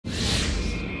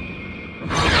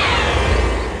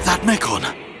that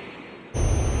Mekon?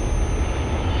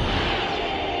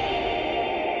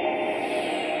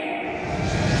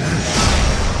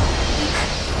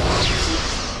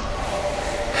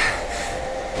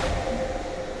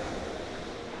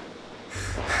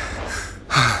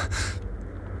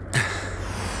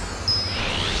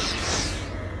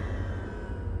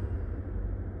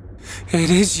 It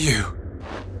is you.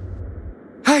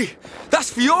 Hey,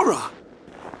 that's Fiora!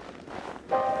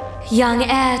 Young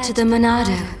heir to the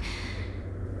Monado.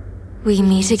 We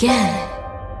meet again.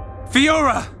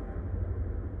 Fiora!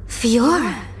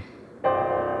 Fiora?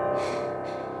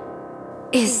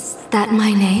 Is that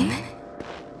my name?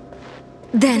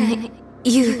 Then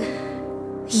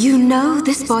you know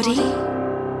this body?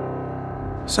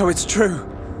 So it's true.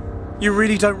 You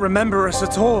really don't remember us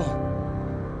at all.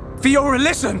 Fiora,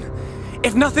 listen!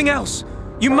 If nothing else,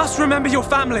 you must remember your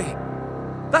family.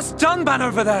 That's Dunban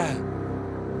over there.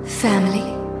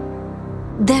 Family?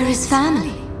 There is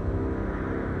family.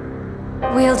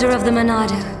 Wielder of the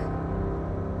Monado.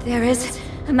 There is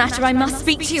a matter I must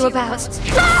speak to you about.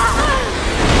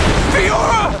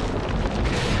 Fiora!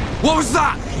 What was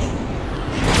that?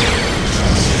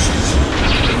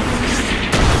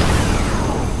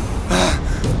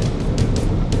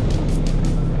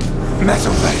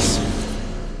 Metal face.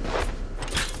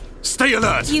 Stay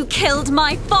alert! You killed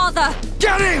my father!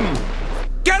 Get him!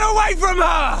 Get away from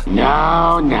her!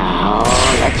 Now,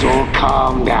 let's all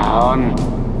calm down.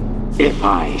 If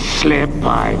I slip,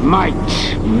 I might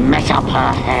mess up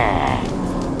her hair.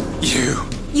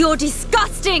 You're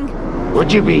disgusting!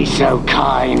 Would you be so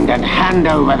kind and hand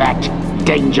over that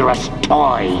dangerous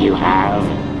toy you have?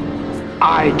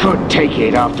 I could take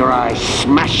it after I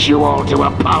smash you all to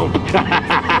a pulp.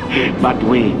 But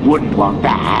we wouldn't want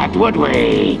that, would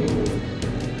we?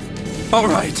 All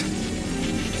right.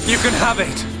 You can have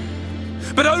it.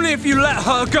 But only if you let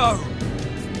her go.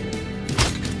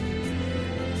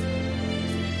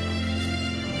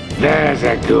 There's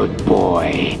a good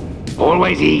boy.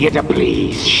 Always eager to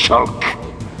please, Shulk.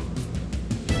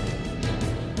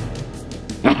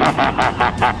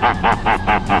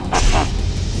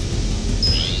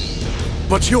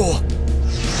 But you're...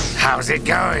 How's it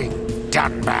going,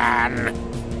 Dunban?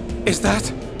 Is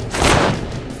that...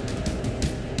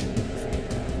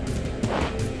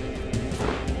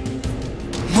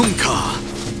 Mumkhar.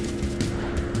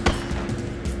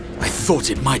 I thought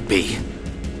it might be,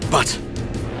 but...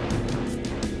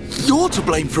 You're to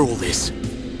blame for all this.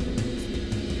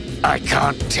 I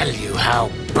can't tell you how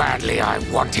badly I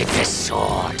wanted this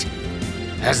sword.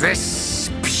 Has this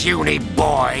puny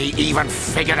boy even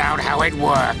figured out how it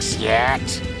works yet?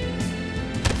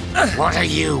 What are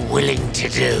you willing to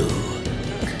do?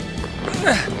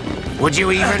 Would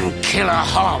you even kill a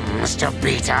Homs to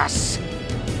beat us?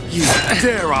 You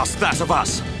dare ask that of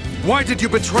us? Why did you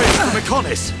betray us to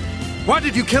Mekonis? Why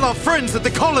did you kill our friends at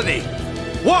the colony?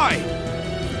 Why?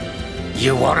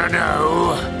 You wanna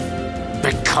know?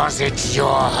 Because it's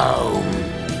your home.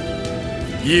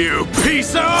 You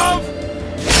piece of...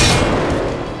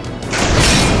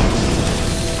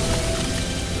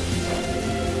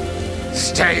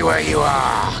 Stay where you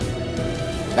are.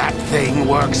 That thing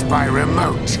works by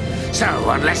remote, so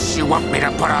unless you want me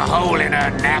to put a hole in her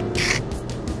neck...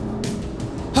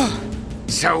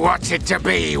 So what's it to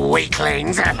be,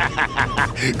 weaklings?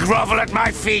 Grovel at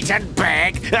my feet and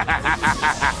beg?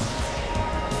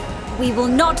 We will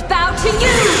not bow to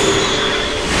you!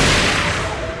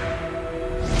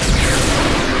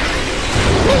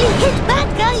 Really hit bad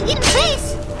guy in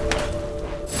face!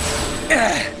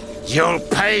 You'll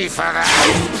pay for that,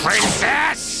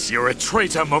 princess! You're a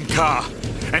traitor, Mumkhar,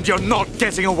 and you're not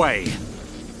getting away.